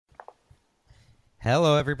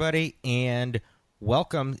Hello, everybody, and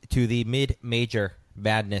welcome to the Mid-Major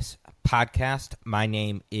Madness podcast. My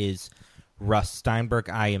name is Russ Steinberg.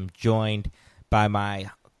 I am joined by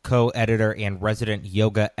my co-editor and resident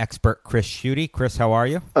yoga expert, Chris Schutte. Chris, how are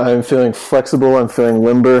you? I'm feeling flexible. I'm feeling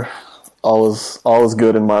limber. All is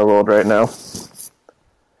good in my world right now.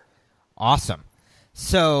 Awesome.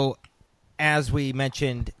 So, as we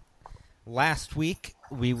mentioned last week,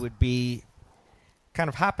 we would be kind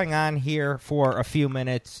of hopping on here for a few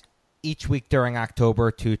minutes each week during October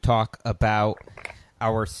to talk about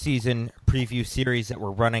our season preview series that we're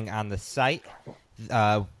running on the site.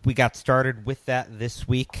 We got started with that this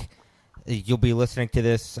week. You'll be listening to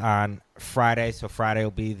this on Friday, so Friday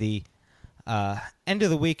will be the end of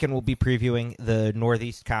the week, and we'll be previewing the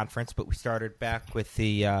Northeast Conference, but we started back with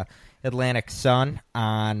the Atlantic Sun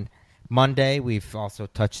on Monday. We've also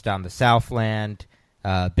touched on the Southland,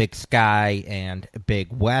 Big Sky, and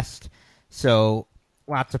Big West. So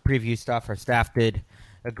lots of preview stuff. Our staff did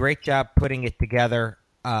a great job putting it together.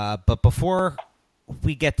 But before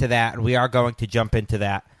we get to that, and we are going to jump into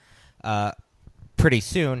that pretty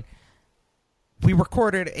soon, we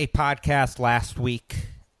recorded a podcast last week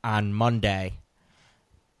on Monday,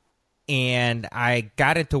 and I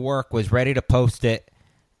got into work, was ready to post it,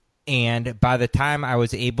 and by the time I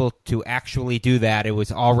was able to actually do that, it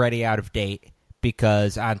was already out of date.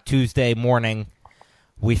 Because on Tuesday morning,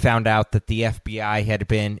 we found out that the FBI had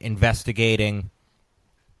been investigating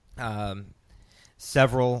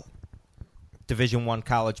several Division I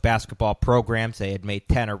college basketball programs. They had made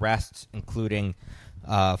 10 arrests, including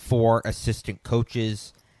 4 assistant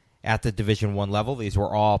coaches at the Division I level. These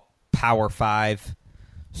were all Power 5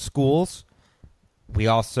 schools. We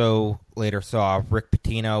also later saw Rick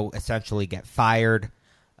Pitino essentially get fired.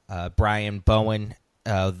 Brian Bowen,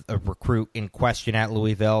 a recruit in question at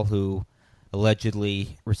Louisville who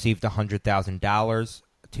allegedly received $100,000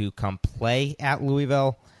 to come play at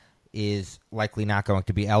Louisville, is likely not going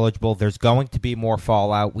to be eligible. There's going to be more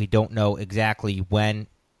fallout. We don't know exactly when,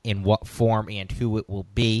 in what form, and who it will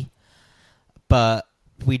be. But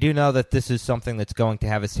we do know that this is something that's going to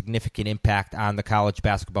have a significant impact on the college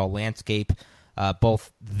basketball landscape,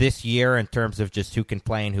 both this year in terms of just who can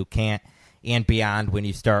play and who can't, and beyond when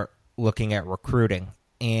you start looking at recruiting.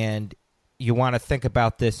 And you want to think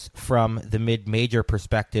about this from the mid-major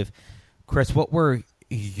perspective. Chris, what were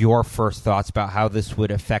your first thoughts about how this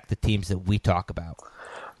would affect the teams that we talk about?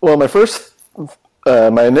 Well,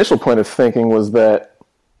 my initial point of thinking was that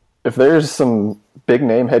if there's some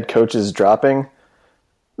big-name head coaches dropping,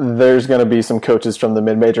 there's going to be some coaches from the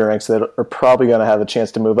mid-major ranks that are probably going to have a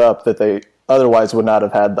chance to move up that they otherwise would not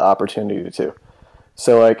have had the opportunity to.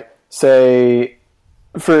 So, like, say,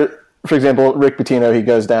 for example, Rick Pitino, he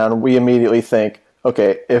goes down, we immediately think,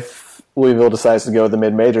 okay, if Louisville decides to go the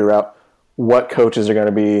mid-major route, what coaches are going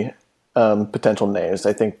to be potential names?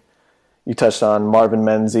 I think you touched on Marvin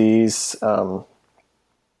Menzies. I don't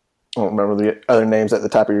remember the other names at the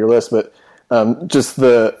top of your list, but just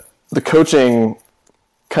the coaching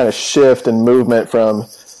kind of shift and movement from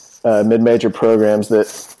mid-major programs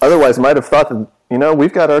that otherwise might have thought that,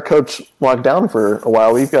 we've got our coach locked down for a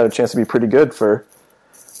while. We've got a chance to be pretty good for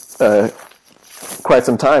quite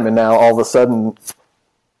some time, and now all of a sudden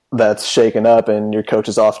that's shaken up and your coach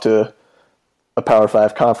is off to a Power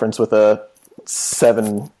 5 conference with a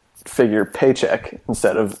 7-figure paycheck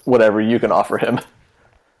instead of whatever you can offer him.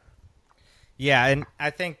 Yeah, and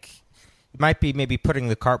I think it might be maybe putting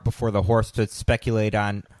the cart before the horse to speculate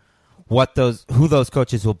on who those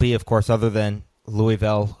coaches will be, of course, other than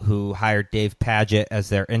Louisville, who hired Dave Padgett as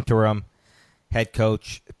their interim head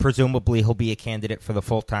coach. Presumably he'll be a candidate for the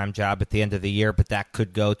full-time job at the end of the year, but that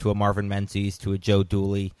could go to a Marvin Menzies, to a Joe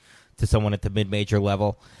Dooley, to someone at the mid-major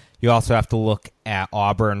level. You also have to look at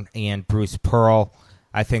Auburn and Bruce Pearl.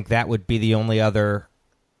 I think that would be the only other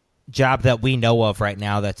job that we know of right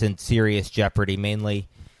now that's in serious jeopardy, mainly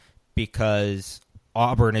because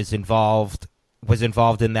Auburn was involved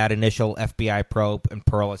in that initial FBI probe, and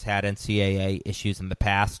Pearl has had NCAA issues in the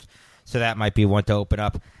past, so that might be one to open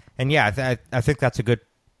up. And yeah, I think that's a good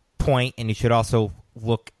point, and you should also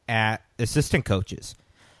look at assistant coaches.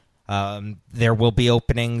 There will be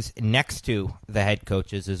openings next to the head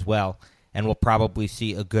coaches as well, and we'll probably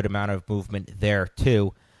see a good amount of movement there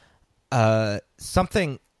too.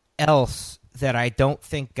 Something else that I don't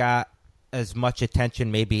think got as much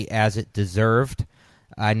attention maybe as it deserved,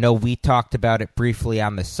 I know we talked about it briefly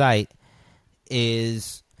on the site,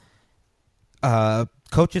 is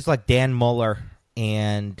coaches like Dan Muller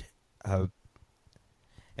and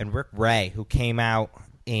Rick Ray, who came out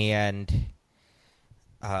and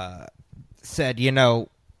said,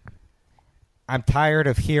 I'm tired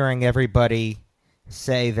of hearing everybody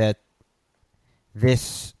say that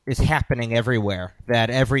this is happening everywhere, that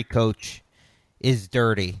every coach is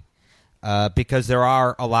dirty, because there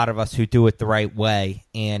are a lot of us who do it the right way,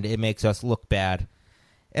 and it makes us look bad.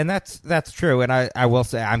 And that's true, and I will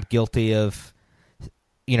say I'm guilty of,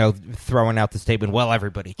 throwing out the statement, well,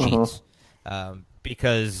 everybody cheats.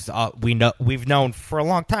 Because we've known for a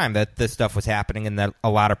long time that this stuff was happening and that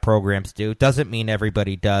a lot of programs do. Doesn't mean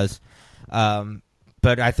everybody does.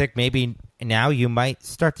 But I think maybe now you might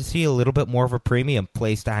start to see a little bit more of a premium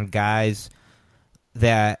placed on guys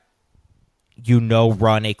that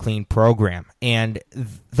run a clean program. And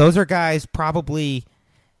those are guys probably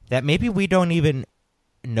that maybe we don't even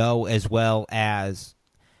know as well as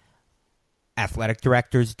athletic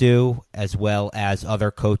directors do, as well as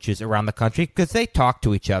other coaches around the country, because they talk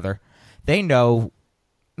to each other. They know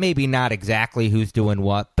maybe not exactly who's doing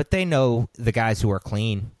what, but they know the guys who are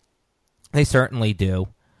clean. They certainly do.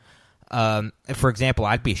 For example,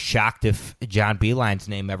 I'd be shocked if John Beeline's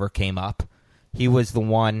name ever came up. He was the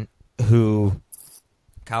one who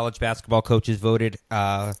college basketball coaches voted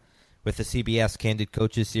with the CBS Candid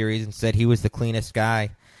Coaches Series and said he was the cleanest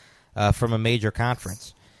guy from a major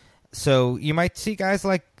conference. So you might see guys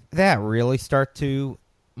like that really start to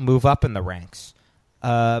move up in the ranks.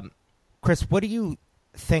 Chris, what do you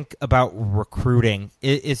think about recruiting?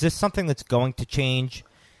 Is this something that's going to change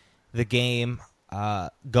the game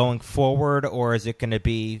going forward, or is it going to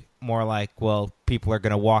be more like, well, people are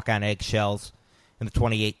going to walk on eggshells in the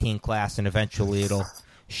 2018 class and eventually it'll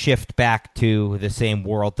shift back to the same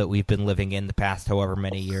world that we've been living in the past however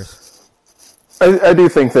many years? I do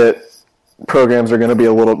think that programs are going to be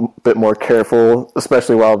a little bit more careful,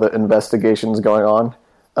 especially while the investigation is going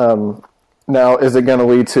on. Now, is it going to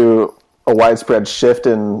lead to a widespread shift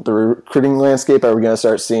in the recruiting landscape? Are we going to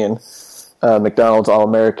start seeing McDonald's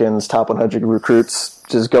All-Americans, top 100 recruits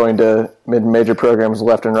just going to mid-major programs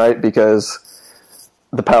left and right because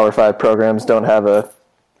the Power 5 programs don't have a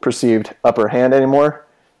perceived upper hand anymore?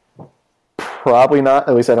 Probably not.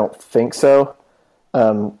 At least I don't think so.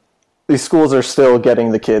 These schools are still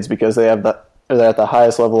getting the kids because they're at the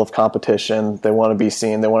highest level of competition. They want to be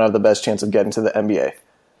seen. They want to have the best chance of getting to the NBA.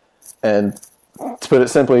 And to put it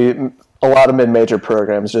simply, a lot of mid-major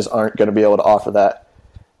programs just aren't going to be able to offer that.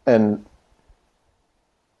 And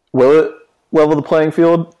will it level the playing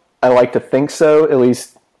field? I like to think so, at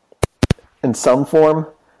least in some form.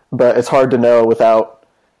 But it's hard to know without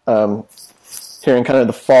hearing kind of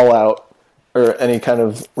the fallout or any kind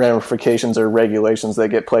of ramifications or regulations that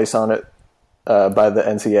get placed on it by the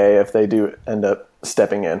NCAA if they do end up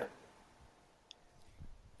stepping in.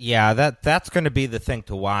 Yeah, that's going to be the thing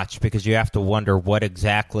to watch, because you have to wonder what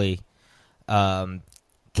exactly can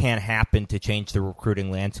happen to change the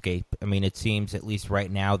recruiting landscape. I mean, it seems, at least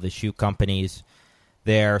right now, the shoe companies,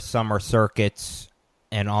 their summer circuits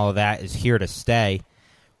and all of that is here to stay.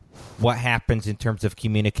 What happens in terms of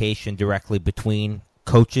communication directly between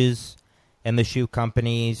coaches and the shoe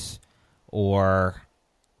companies, or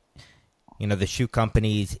the shoe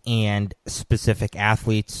companies and specific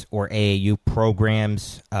athletes or AAU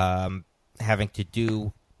programs having to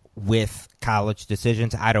do with college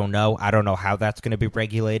decisions? I don't know. I don't know how that's going to be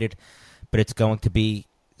regulated, but it's going to be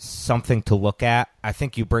something to look at. I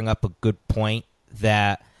think you bring up a good point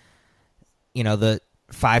that the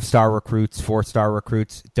 5-star recruits, 4-star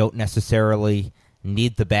recruits don't necessarily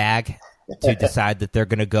need the bag to decide that they're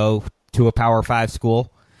going to go to a Power 5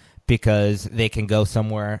 school, because they can go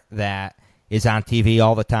somewhere that is on TV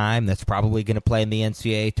all the time, that's probably going to play in the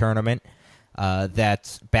NCAA tournament,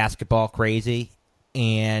 that's basketball crazy,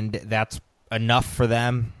 and that's enough for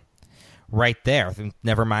them right there.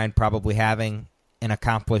 Never mind probably having an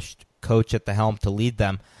accomplished coach at the helm to lead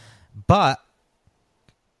them. But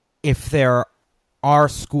if there are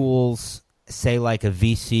schools, say like a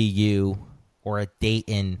VCU or a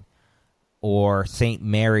Dayton or St.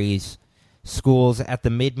 Mary's, schools at the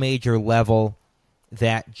mid-major level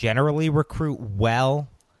that generally recruit well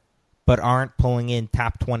but aren't pulling in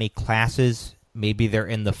top 20 classes, maybe they're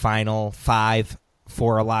in the final 5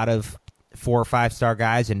 for a lot of 4 or 5-star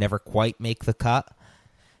guys and never quite make the cut,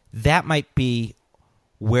 that might be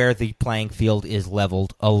where the playing field is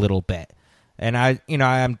leveled a little bit. And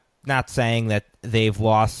I'm not saying that they've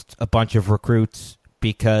lost a bunch of recruits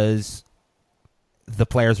because the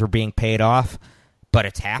players were being paid off, but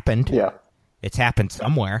it's happened. Yeah. It's happened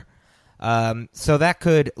somewhere. So that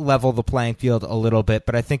could level the playing field a little bit,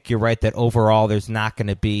 but I think you're right that overall there's not going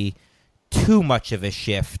to be too much of a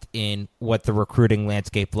shift in what the recruiting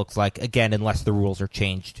landscape looks like, again, unless the rules are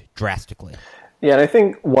changed drastically. Yeah, and I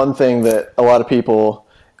think one thing that a lot of people,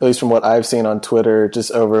 at least from what I've seen on Twitter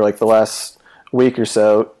just over like the last week or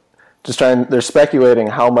so, they're speculating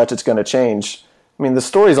how much it's going to change. I mean, the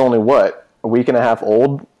story's only a week and a half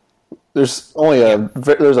old. There's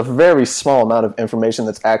a very small amount of information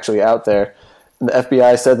that's actually out there. And the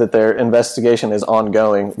FBI said that their investigation is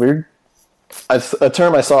ongoing. A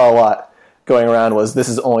term I saw a lot going around was, this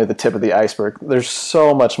is only the tip of the iceberg. There's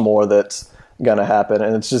so much more that's going to happen,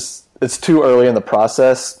 and it's too early in the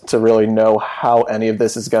process to really know how any of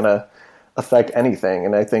this is going to affect anything.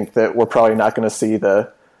 And I think that we're probably not going to see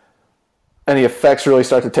any effects really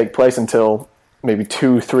start to take place until maybe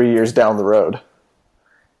 2-3 years down the road.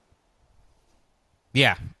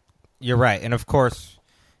 Yeah, you're right. And of course,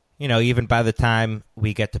 even by the time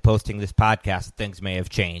we get to posting this podcast, things may have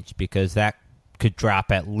changed, because that could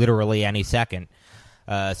drop at literally any second.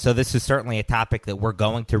 So this is certainly a topic that we're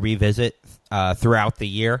going to revisit throughout the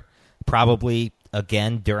year, probably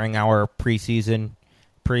again during our preseason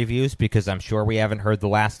previews, because I'm sure we haven't heard the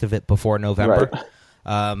last of it before November.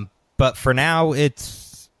 Right. But for now,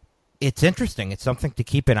 it's interesting. It's something to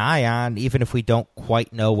keep an eye on, even if we don't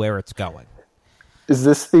quite know where it's going. Is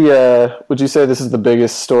this would you say this is the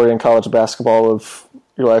biggest story in college basketball of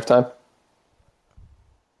your lifetime?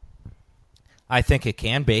 I think it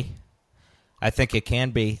can be.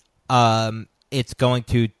 It's going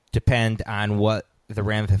to depend on what the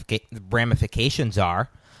ramifications are.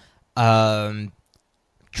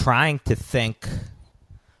 Trying to think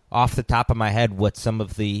off the top of my head what some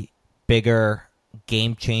of the bigger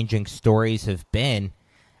game-changing stories have been,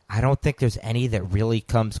 I don't think there's any that really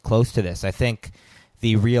comes close to this. I think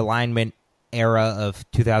the realignment era of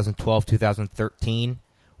 2012, 2013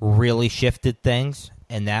 really shifted things,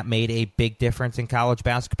 and that made a big difference in college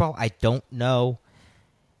basketball. I don't know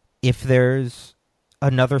if there's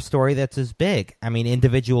another story that's as big. I mean,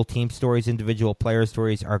 individual team stories, individual player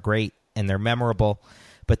stories are great, and they're memorable,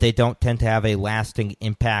 but they don't tend to have a lasting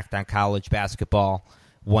impact on college basketball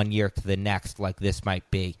one year to the next like this might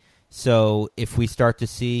be. So if we start to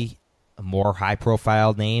see more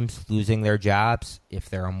high-profile names losing their jobs, if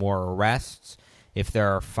there are more arrests, if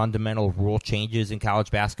there are fundamental rule changes in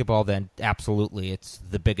college basketball, then absolutely it's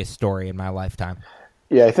the biggest story in my lifetime.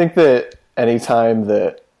 Yeah, I think that anytime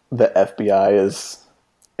that the FBI is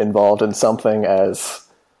involved in something as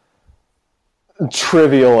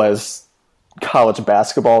trivial as college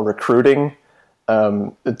basketball recruiting,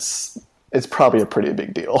 it's probably a pretty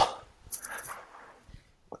big deal.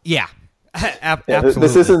 Yeah, absolutely.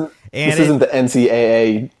 This isn't the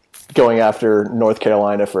NCAA going after North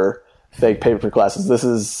Carolina for fake paper classes. This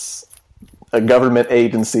is a government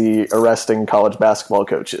agency arresting college basketball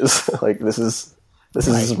coaches. Like this is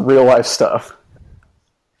real life stuff.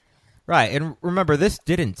 Right, and remember, this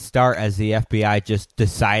didn't start as the FBI just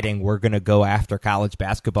deciding we're going to go after college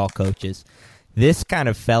basketball coaches. This kind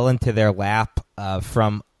of fell into their lap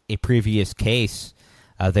from a previous case.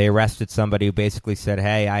 They arrested somebody who basically said,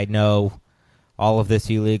 hey, I know all of this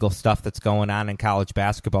illegal stuff that's going on in college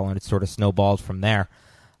basketball, and it sort of snowballed from there.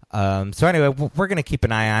 So anyway, we're going to keep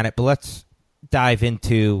an eye on it, but let's dive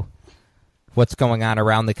into what's going on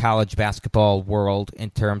around the college basketball world in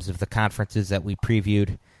terms of the conferences that we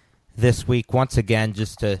previewed this week. Once again,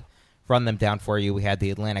 just to run them down for you, we had the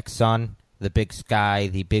Atlantic Sun, the Big Sky,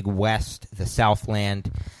 the Big West, the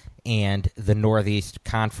Southland, and the Northeast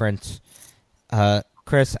Conference.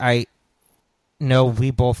 Chris, I know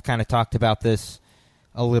we both kind of talked about this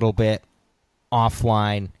a little bit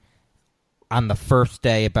offline on the first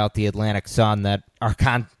day about the Atlantic Sun, that our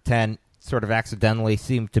content sort of accidentally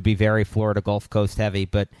seemed to be very Florida Gulf Coast heavy,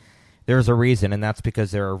 but there's a reason, and that's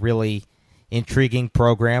because they're a really intriguing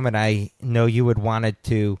program, and I know you had wanted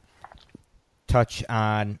to touch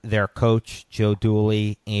on their coach, Joe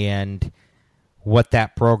Dooley, and what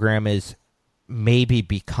that program is maybe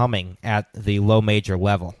becoming at the low major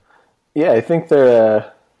level. Yeah, I think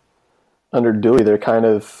they're, under Dooley, they're kind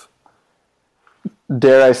of,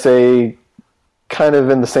 dare I say, kind of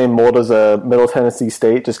in the same mold as a Middle Tennessee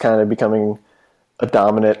State, just kind of becoming a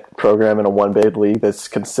dominant program in a one-bid league that's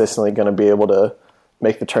consistently going to be able to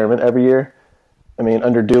make the tournament every year. I mean,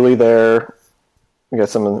 under Dooley, we got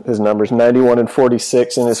some of his numbers: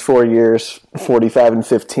 91-46 in his 4 years,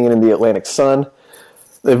 45-15 in the Atlantic Sun.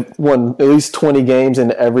 They've won at least 20 games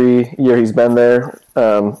in every year he's been there,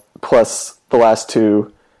 plus the last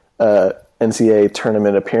two NCAA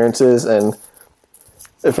tournament appearances. And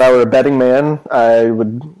if I were a betting man, I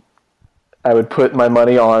would put my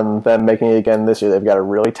money on them making it again this year. They've got a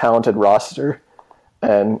really talented roster,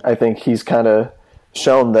 and I think he's kind of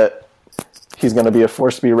shown that he's going to be a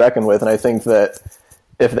force to be reckoned with. And I think that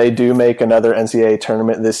if they do make another NCAA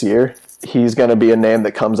tournament this year, he's going to be a name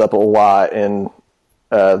that comes up a lot in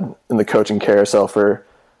the coaching carousel for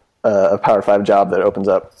a Power 5 job that opens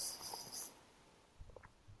up.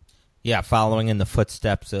 Yeah, following in the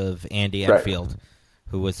footsteps of Andy Right. Enfield,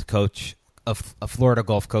 who was the coach of Florida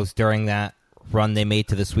Gulf Coast during that run they made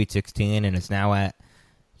to the Sweet 16 and is now at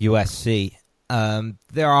USC.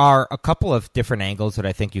 There are a couple of different angles that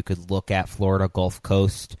I think you could look at Florida Gulf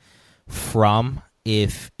Coast from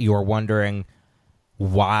if you're wondering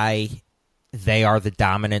why they are the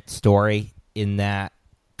dominant story in that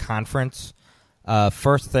conference.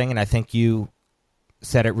 First thing, and I think you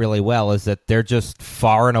said it really well, is that they're just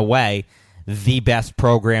far and away the best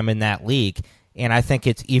program in that league. And I think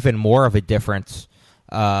it's even more of a difference,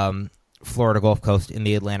 Florida Gulf Coast in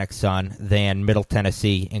the Atlantic Sun, than Middle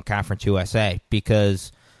Tennessee in Conference USA,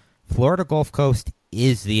 because Florida Gulf Coast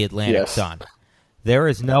is the Atlantic Sun. There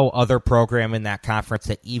is no other program in that conference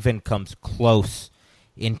that even comes close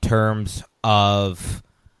in terms of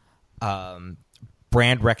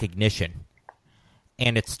brand recognition.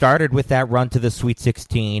 And it started with that run to the Sweet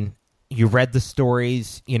 16. You read the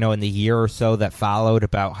stories, in the year or so that followed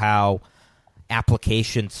about how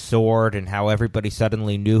applications soared and how everybody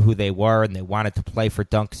suddenly knew who they were and they wanted to play for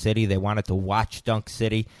Dunk City. They wanted to watch Dunk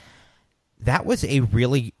City. That was a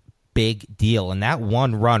really big deal, and that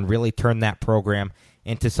one run really turned that program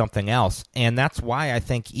into something else. And that's why I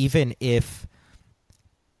think even if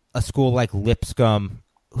a school like Lipscomb,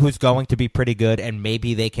 who's going to be pretty good, and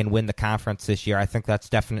maybe they can win the conference this year, I think that's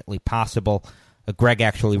definitely possible. Greg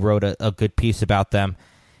actually wrote a good piece about them,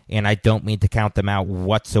 and I don't mean to count them out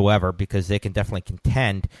whatsoever because they can definitely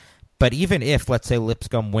contend. But even if, let's say,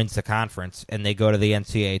 Lipscomb wins the conference and they go to the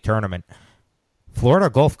NCAA tournament, Florida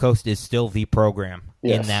Gulf Coast is still the program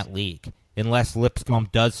in that league. Unless Lipscomb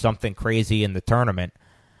does something crazy in the tournament,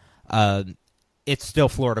 it's still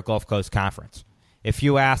Florida Gulf Coast Conference. If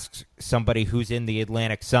you ask somebody who's in the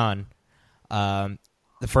Atlantic Sun, the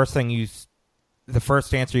first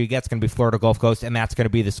answer you get is going to be Florida Gulf Coast, and that's going to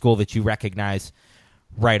be the school that you recognize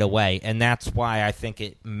right away. And that's why I think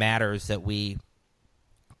it matters that we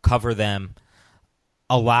cover them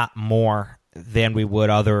a lot more than we would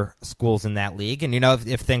other schools in that league. And,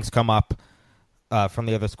 if things come up from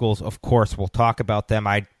the other schools, of course, we'll talk about them.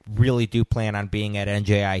 I really do plan on being at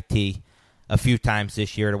NJIT a few times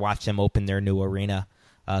this year to watch them open their new arena.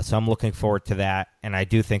 So I'm looking forward to that. And I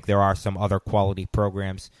do think there are some other quality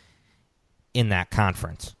programs in that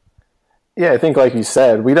conference. Yeah, I think like you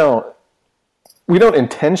said, we don't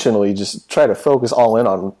intentionally just try to focus all in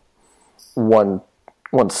on one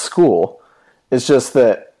school. It's just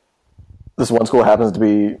that this one school happens to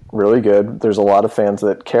be really good. There's a lot of fans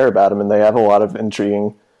that care about them, and they have a lot of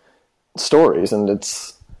intriguing stories. And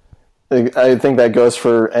I think that goes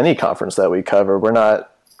for any conference that we cover.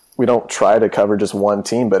 We don't try to cover just one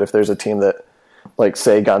team, but if there's a team that, like,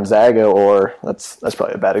 say, Gonzaga, or that's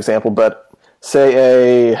probably a bad example, but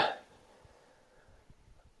say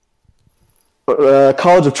a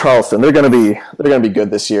College of Charleston, they're going to be good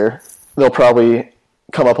this year. They'll probably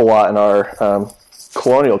come up a lot in our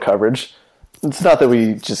Colonial coverage. It's not that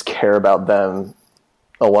we just care about them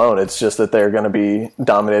alone. It's just that they're going to be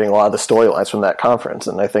dominating a lot of the storylines from that conference.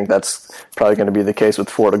 And I think that's probably going to be the case with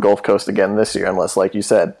Florida Gulf Coast again this year, unless, like you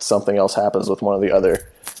said, something else happens with one of the other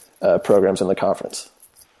programs in the conference.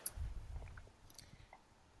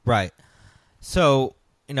 Right. So,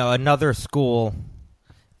 another school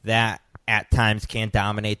that at times can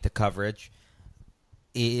dominate the coverage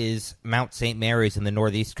is Mount St. Mary's in the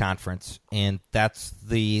Northeast Conference, and that's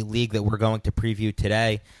the league that we're going to preview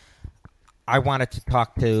today. I wanted to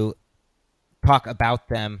talk about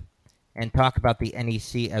them and talk about the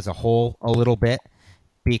NEC as a whole a little bit,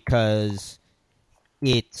 because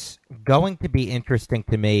it's going to be interesting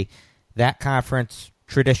to me. That conference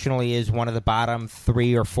traditionally is one of the bottom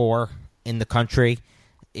 3 or 4 in the country.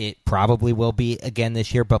 It probably will be again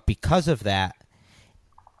this year, but because of that,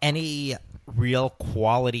 any real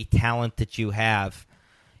quality talent that you have,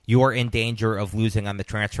 you're in danger of losing on the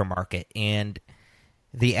transfer market. And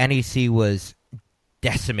the NEC was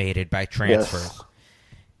decimated by transfers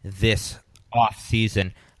this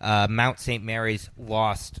off-season. Mount St. Mary's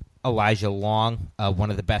lost Elijah Long,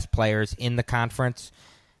 one of the best players in the conference,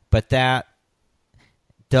 but that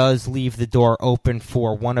does leave the door open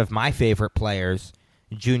for one of my favorite players,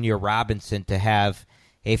 Junior Robinson, to have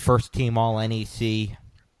a first-team All-NEC,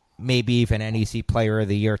 maybe even NEC Player of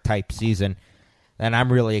the Year type season. And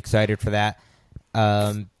I'm really excited for that.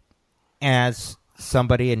 As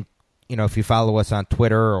somebody, and if you follow us on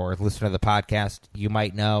Twitter or listen to the podcast, you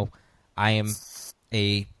might know I am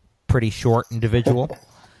a pretty short individual.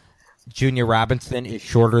 Junior Robinson is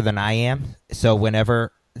shorter than I am, so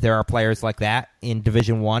whenever there are players like that in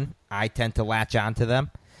Division I, I tend to latch onto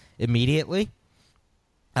them immediately.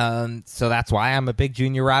 So that's why I'm a big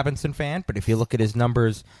Junior Robinson fan. But if you look at his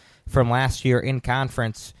numbers from last year in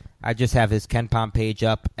conference. I just have his KenPom page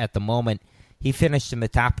up at the moment. He finished in the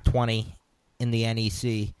top 20 in the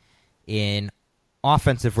NEC in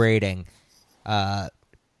offensive rating,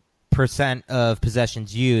 percent of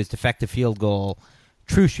possessions used, effective field goal,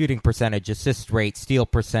 true shooting percentage, assist rate, steal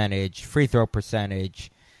percentage, free throw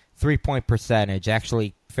percentage, three-point percentage.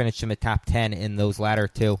 Actually finished in the top 10 in those latter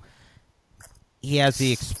two. He has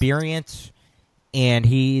the experience, and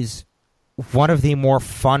he's one of the more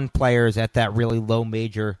fun players at that really low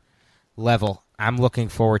major level. I'm looking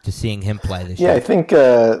forward to seeing him play this year. Yeah, I think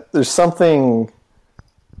there's something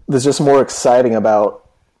that's just more exciting about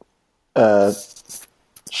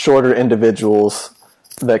shorter individuals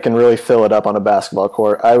that can really fill it up on a basketball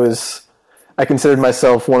court. I considered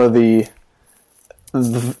myself one of the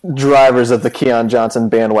drivers of the Keon Johnson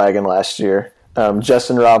bandwagon last year.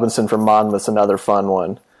 Justin Robinson from Monmouth's another fun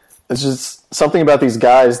one. It's just something about these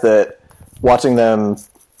guys that watching them,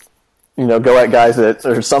 go at guys that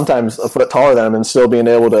are sometimes a foot taller than them and still being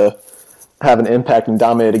able to have an impact and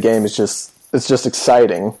dominate a game it's just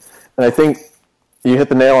exciting. And I think you hit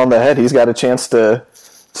the nail on the head. He's got a chance to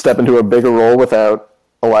step into a bigger role without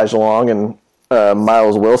Elijah Long and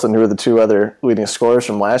Miles Wilson, who are the two other leading scorers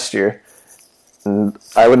from last year. And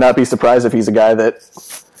I would not be surprised if he's a guy that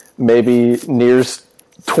maybe nears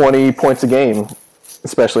 20 points a game,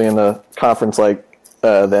 especially in a conference like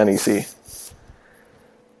the NEC.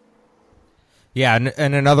 Yeah,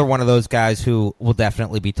 and another one of those guys who we'll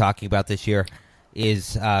definitely be talking about this year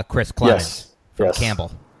is Chris Clemens from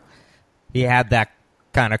Campbell. He had that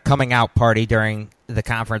kind of coming out party during the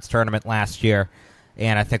conference tournament last year,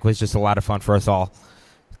 and I think was just a lot of fun for us all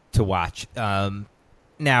to watch.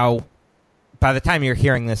 Now, by the time you're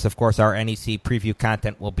hearing this, of course, our NEC preview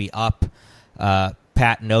content will be up.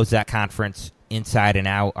 Pat knows that conference inside and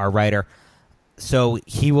out, our writer. So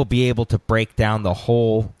he will be able to break down the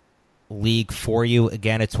whole league for you.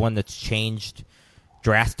 Again, it's one that's changed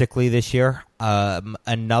drastically this year.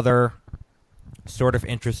 Another sort of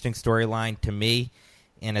interesting storyline to me,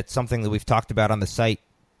 and it's something that we've talked about on the site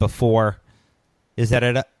before, is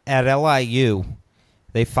that at LIU,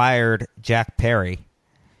 they fired Jack Perry,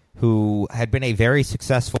 who had been a very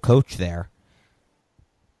successful coach there.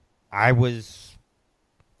 I was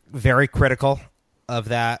very critical of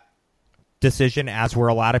that decision, as were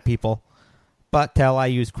a lot of people. But to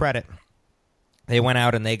LIU's credit, they went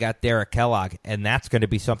out and they got Derek Kellogg, and that's going to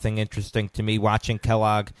be something interesting to me, watching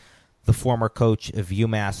Kellogg, the former coach of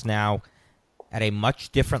UMass, now at a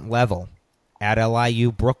much different level at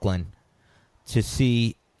LIU Brooklyn, to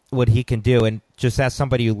see what he can do. And just as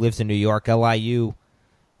somebody who lives in New York, LIU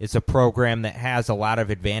is a program that has a lot of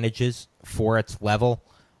advantages for its level.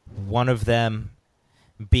 One of them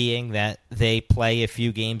being that they play a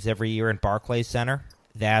few games every year in Barclays Center.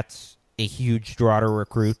 That's a huge draw to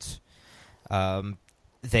recruits.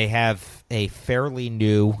 They have a fairly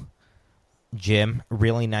new gym,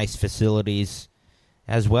 really nice facilities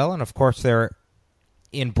as well. And, of course, they're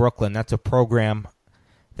in Brooklyn. That's a program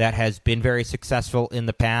that has been very successful in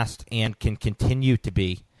the past and can continue to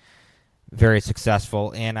be very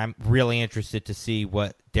successful. And I'm really interested to see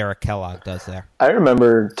what Derek Kellogg does there. I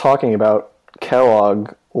remember talking about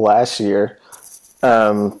Kellogg last year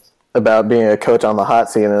about being a coach on the hot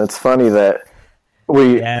seat, and it's funny that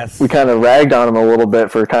we kind of ragged on him a little bit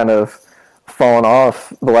for kind of falling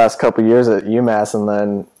off the last couple of years at UMass, and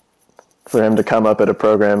then for him to come up at a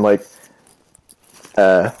program like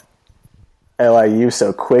LIU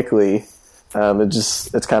so quickly,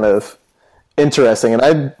 it's kind of interesting.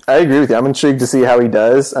 And I agree with you. I'm intrigued to see how he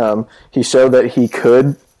does. He showed that he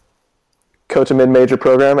could coach a mid-major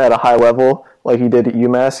program at a high level like he did at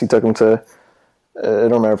UMass. He took him to, I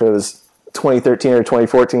don't remember if it was 2013 or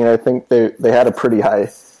 2014. I think they had a pretty high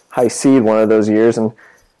seed one of those years. And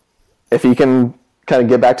if he can kind of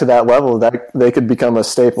get back to that level, that they could become a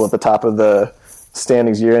staple at the top of the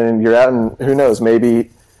standings year in and year out. And who knows,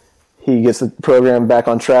 maybe he gets the program back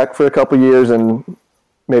on track for a couple years and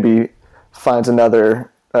maybe finds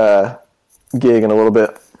another gig in a little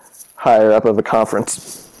bit higher up of a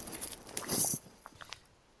conference.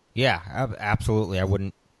 Yeah, absolutely. I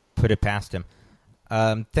wouldn't put it past him.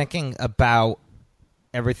 Thinking about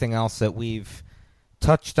everything else that we've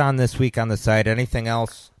touched on this week on the site, anything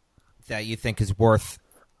else that you think is worth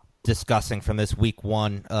discussing from this week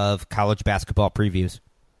one of college basketball previews?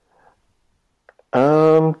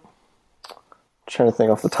 Trying to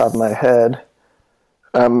think off the top of my head.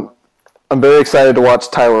 I'm very excited to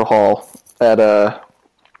watch Tyler Hall at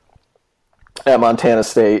Montana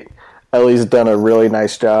State. Ellie's done a really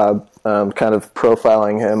nice job kind of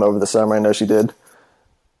profiling him over the summer. I know she did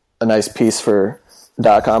a nice piece for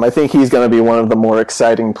I think he's going to be one of the more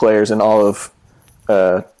exciting players in all of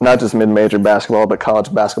not just mid-major basketball, but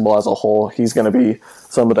college basketball as a whole. He's going to be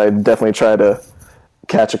somebody I'd definitely try to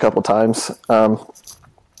catch a couple times.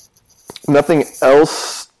 Nothing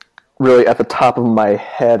else really at the top of my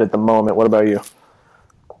head at the moment. What about you?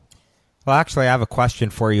 Well, actually, I have a question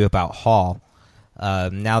for you about Hall.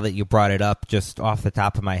 Now that you brought it up, just off the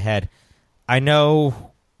top of my head, I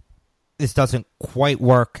know this doesn't quite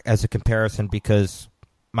work as a comparison because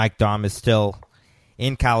Mike Daum is still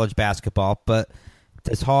in college basketball, but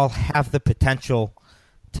does Hall have the potential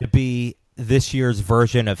to be this year's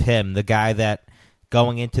version of him, the guy that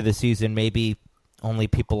going into the season maybe only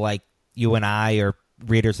people like you and I or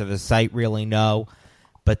readers of the site really know,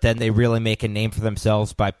 but then they really make a name for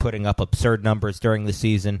themselves by putting up absurd numbers during the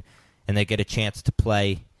season, and they get a chance to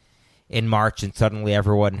play in March, and suddenly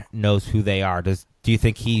everyone knows who they are. Do you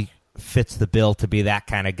think he fits the bill to be that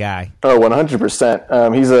kind of guy? Oh,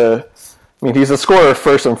 100%. He's a scorer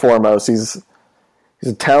first and foremost. He's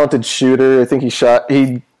a talented shooter. I think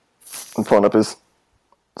I'm pulling up his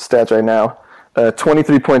stats right now.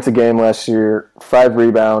 23 points a game last year, 5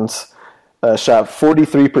 rebounds, shot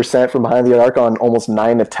 43% from behind the arc on almost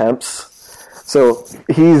 9 attempts. So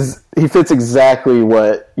he fits exactly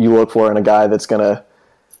what you look for in a guy that's going to,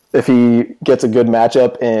 if he gets a good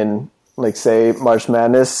matchup in, like, say, March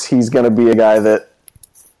Madness, he's going to be a guy that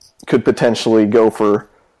could potentially go for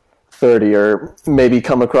 30 or maybe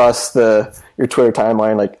come across your Twitter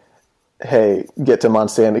timeline like, hey, get to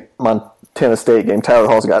Montana State game. Tyler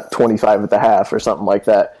Hall's got 25 at the half or something like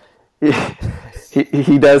that.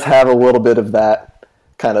 He does have a little bit of that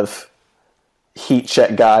kind of heat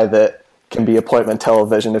check guy that can be appointment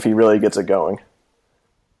television if he really gets it going.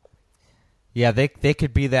 Yeah, they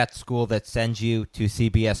could be that school that sends you to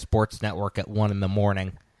CBS Sports Network at 1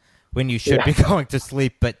 a.m. when you should be going to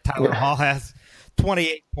sleep, but Tyler Hall has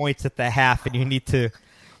 28 points at the half, and you need to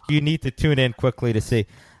tune in quickly to see.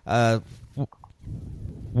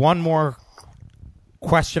 One more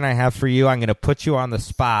question I have for you. I'm going to put you on the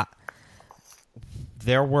spot.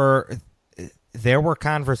 There were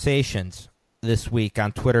conversations this week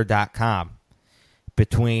on Twitter.com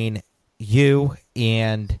between you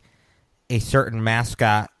and a certain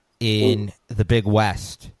mascot in the Big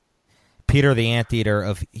West, Peter the Anteater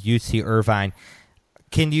of UC Irvine.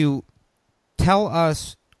 Can you tell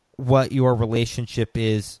us what your relationship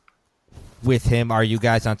is with him? Are you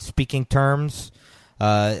guys on speaking terms?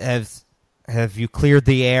 Have you cleared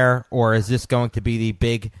the air, or is this going to be the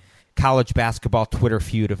big college basketball Twitter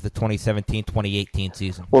feud of the 2017-2018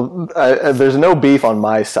 season? Well, there's no beef on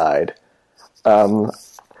my side. I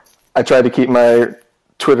try to keep my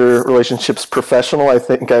Twitter relationships professional. I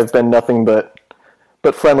think I've been nothing but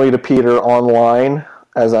friendly to Peter online,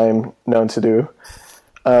 as I'm known to do.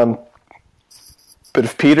 But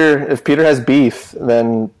if Peter has beef,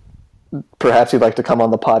 then perhaps he'd like to come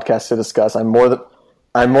on the podcast to discuss. I'm more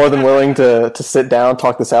than willing to sit down,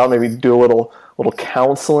 talk this out, maybe do a little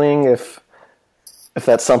counseling if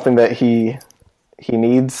that's something that he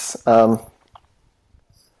needs.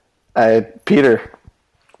 Peter,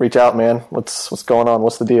 reach out, man. What's going on?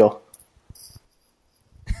 What's the deal?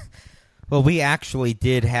 Well, we actually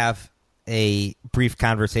did have a brief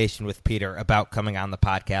conversation with Peter about coming on the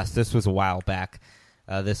podcast. This was a while back.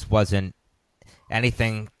 This wasn't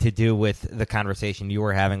anything to do with the conversation you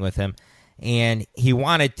were having with him. And he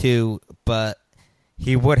wanted to, but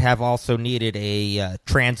he would have also needed a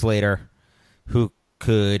translator who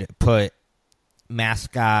could put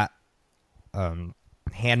mascot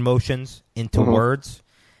hand motions into words,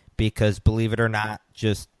 because believe it or not,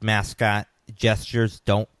 just mascot gestures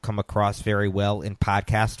don't come across very well in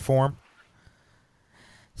podcast form.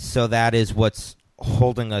 So that is what's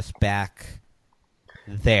holding us back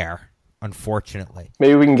there, unfortunately.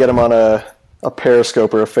 Maybe we can get him on a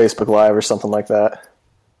Periscope or a Facebook Live or something like that.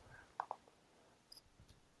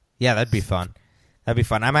 Yeah, that'd be fun.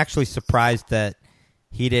 I'm actually surprised that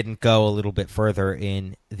he didn't go a little bit further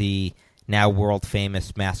in the now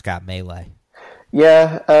world-famous mascot melee.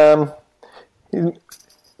 Yeah, he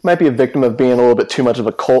might be a victim of being a little bit too much of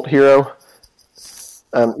a cult hero.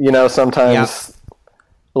 Sometimes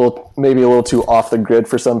maybe a little too off the grid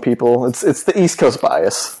for some people. It's the East Coast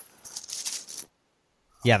bias.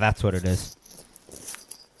 Yeah, that's what it is.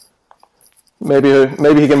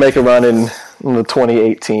 Maybe he can make a run in the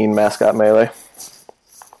 2018 mascot melee.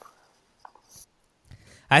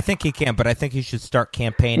 I think he can, but I think he should start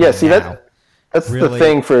campaigning. Yeah, see now. that's really, the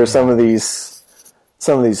thing for some of these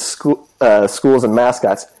schools and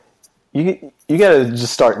mascots. You got to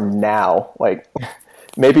just start now. Like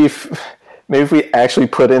maybe if we actually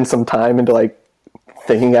put in some time into like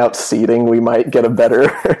thinking out seating, we might get a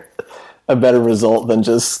better a better result than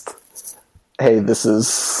just, hey, this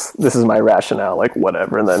is my rationale, like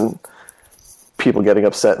whatever, and then people getting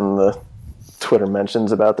upset in the Twitter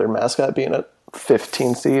mentions about their mascot being a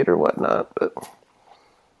 15 seed or whatnot. But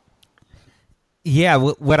yeah,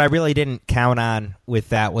 what I really didn't count on with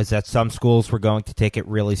that was that some schools were going to take it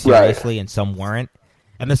really seriously and some weren't.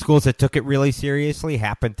 And the schools that took it really seriously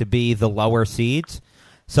happened to be the lower seeds.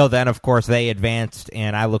 So then, of course, they advanced,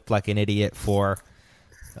 and I looked like an idiot for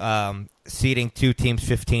seeding two teams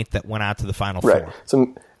 15th that went on to the Final Four.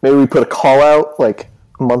 So maybe we put a call out like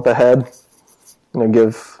a month ahead,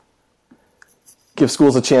 give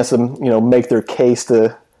schools a chance to make their case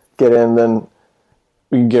to get in. Then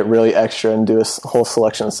we can get really extra and do a whole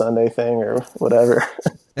Selection Sunday thing or whatever.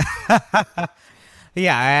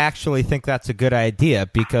 Yeah, I actually think that's a good idea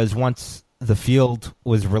because once the field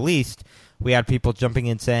was released, we had people jumping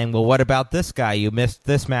in saying, well, what about this guy? You missed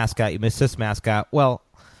this mascot. You missed this mascot. Well,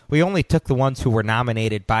 we only took the ones who were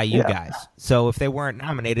nominated by you guys. So if they weren't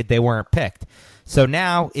nominated, they weren't picked. So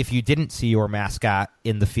now if you didn't see your mascot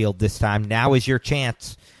in the field this time, now is your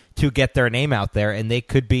chance to get their name out there, and they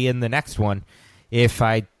could be in the next one if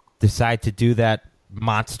I decide to do that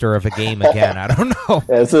monster of a game again. I don't know.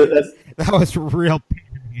 That was real pain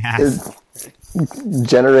in the ass. It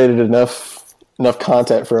generated enough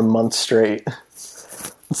content for a month straight.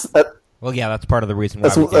 Well, yeah, that's part of the reason why.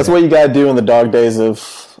 That's what you got to do in the dog days of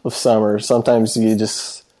summer. Sometimes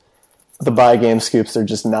the bye game scoops are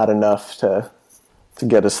just not enough to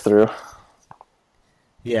get us through.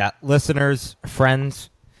 Yeah, listeners, friends,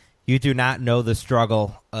 you do not know the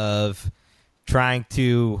struggle of trying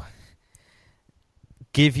to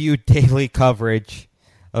give you daily coverage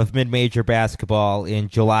of mid-major basketball in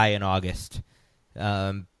July and August,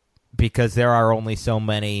 because there are only so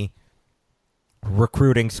many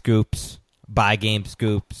recruiting scoops, bye game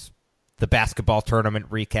scoops, the basketball tournament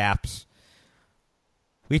recaps.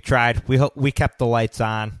 We tried. We kept the lights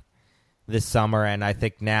on this summer, and I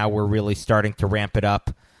think now we're really starting to ramp it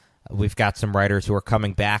up. We've got some writers who are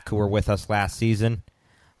coming back who were with us last season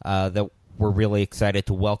that we're really excited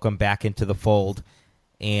to welcome back into the fold,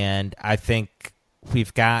 and I think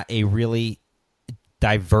we've got a really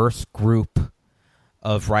diverse group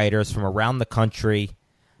of writers from around the country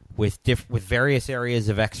with various areas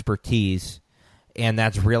of expertise, and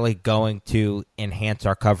that's really going to enhance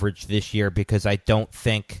our coverage this year because I don't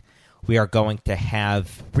think we are going to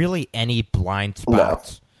have really any blind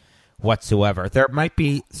spots whatsoever. There might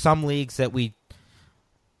be some leagues that we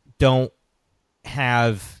don't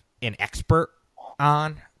have an expert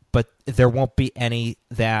on, but there won't be any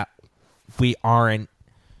that we aren't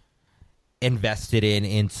invested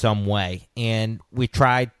in some way. And we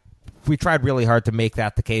tried really hard to make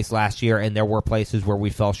that the case last year, and there were places where we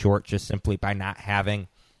fell short just simply by not having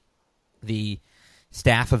the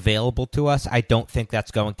staff available to us. I don't think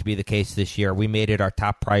that's going to be the case this year. We made it our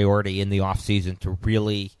top priority in the offseason to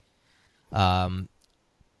really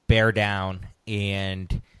bear down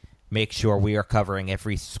and make sure we are covering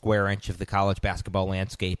every square inch of the college basketball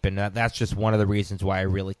landscape. And that's just one of the reasons why I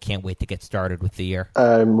really can't wait to get started with the year.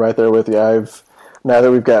 I'm right there with you. Now that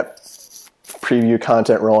we've got preview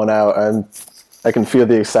content rolling out, I can feel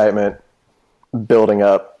the excitement building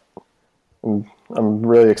up. I'm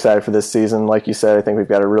really excited for this season. Like you said, I think we've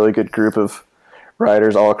got a really good group of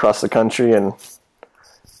writers all across the country, and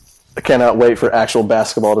I cannot wait for actual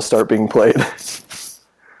basketball to start being played.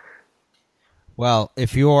 Well,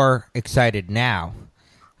 if you're excited now,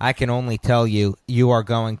 I can only tell you are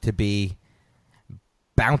going to be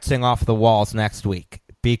bouncing off the walls next week,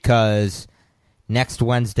 because next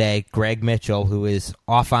Wednesday, Greg Mitchell, who is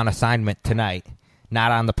off on assignment tonight,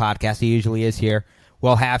 not on the podcast, he usually is here,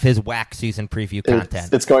 will have his WAC season preview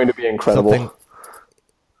content. It's going to be incredible.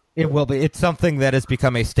 It will be. It's something that has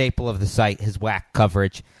become a staple of the site, his WAC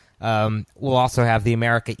coverage. We'll also have the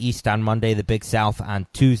America East on Monday, the Big South on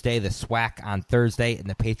Tuesday, the SWAC on Thursday, and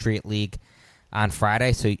the Patriot League on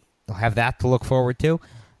Friday. So you'll have that to look forward to.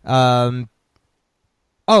 There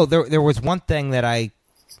was one thing that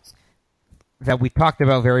we talked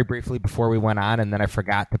about very briefly before we went on, and then I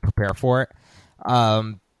forgot to prepare for it.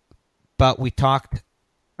 But we talked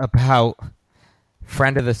about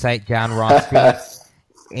friend of the site, John Rothschild,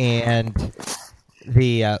 and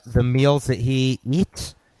the meals that he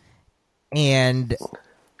eats. And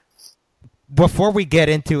before we get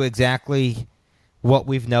into exactly what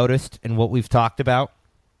we've noticed and what we've talked about,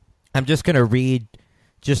 I'm just going to read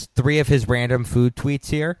just 3 of his random food tweets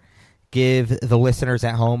here, give the listeners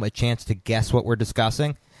at home a chance to guess what we're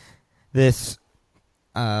discussing. This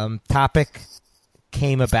topic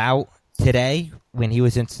came about today when he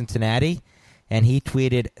was in Cincinnati, And he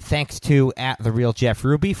tweeted, "Thanks to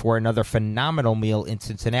 @TheRealJeffRuby for another phenomenal meal in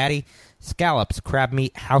Cincinnati. Scallops, crab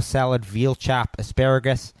meat, house salad, veal chop,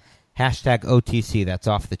 asparagus. #OTC. That's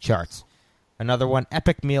off the charts." Another one,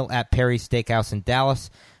 epic meal at Perry's Steakhouse in Dallas.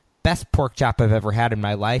 Best pork chop I've ever had in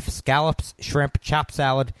my life. Scallops, shrimp, chopped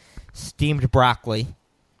salad, steamed broccoli.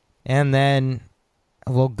 And then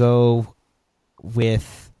we'll go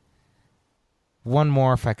with one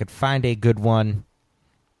more if I could find a good one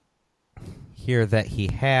here that he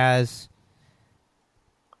has.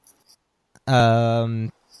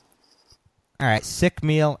 All right, sick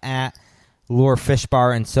meal at Lure Fish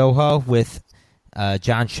Bar in Soho with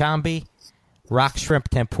John Shambi. Rock shrimp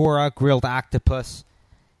tempura, grilled octopus,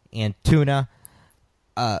 and tuna.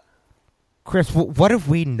 Chris, what have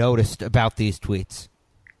we noticed about these tweets?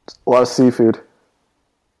 A lot of seafood.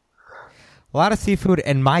 A lot of seafood,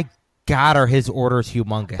 and my God, are his orders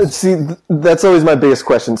humongous. See, that's always my biggest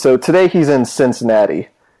question. So today he's in Cincinnati.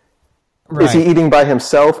 Right. Is he eating by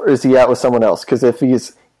himself or is he out with someone else? Because if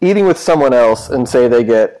he's eating with someone else and say they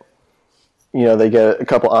get a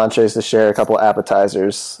couple entrees to share, a couple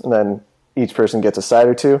appetizers, and then each person gets a side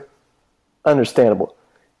or two, understandable.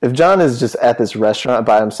 If John is just at this restaurant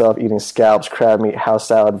by himself eating scallops, crab meat, house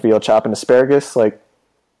salad, veal chop, and asparagus,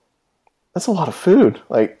 that's a lot of food.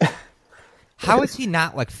 How is he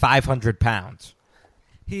not 500 pounds?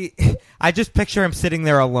 I just picture him sitting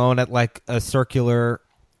there alone at a circular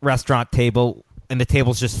restaurant table, and the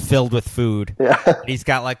table's just filled with food. Yeah, and he's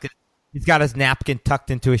got his napkin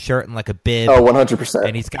tucked into his shirt and a bib. Oh, 100%.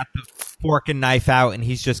 And he's got the fork and knife out, and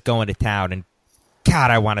he's just going to town. And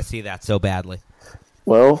God, I want to see that so badly.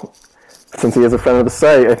 Well, since he is a friend of the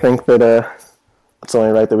site, I think that it's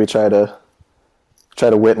only right that we try to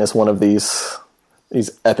witness one of these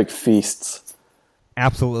epic feasts.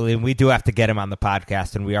 Absolutely, and we do have to get him on the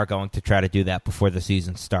podcast, and we are going to try to do that before the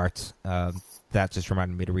season starts. That just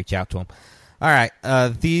reminded me to reach out to him. All right,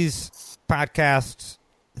 these podcasts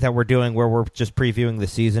that we're doing where we're just previewing the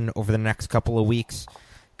season over the next couple of weeks,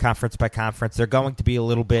 conference by conference, they're going to be a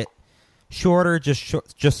little bit shorter,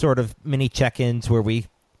 just sort of mini check-ins where we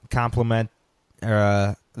compliment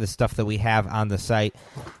the stuff that we have on the site.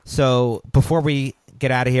 So before we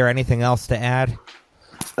get out of here, anything else to add?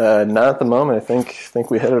 Not at the moment. I think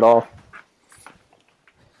we hit it all.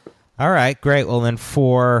 All right, great. Well, then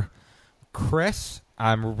for Chris,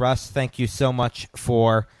 I'm Russ. Thank you so much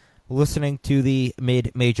for listening to the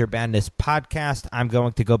Mid-Major Madness podcast. I'm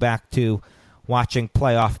going to go back to watching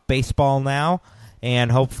playoff baseball now,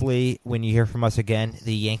 and hopefully when you hear from us again,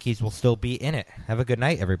 the Yankees will still be in it. Have a good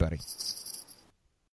night, everybody.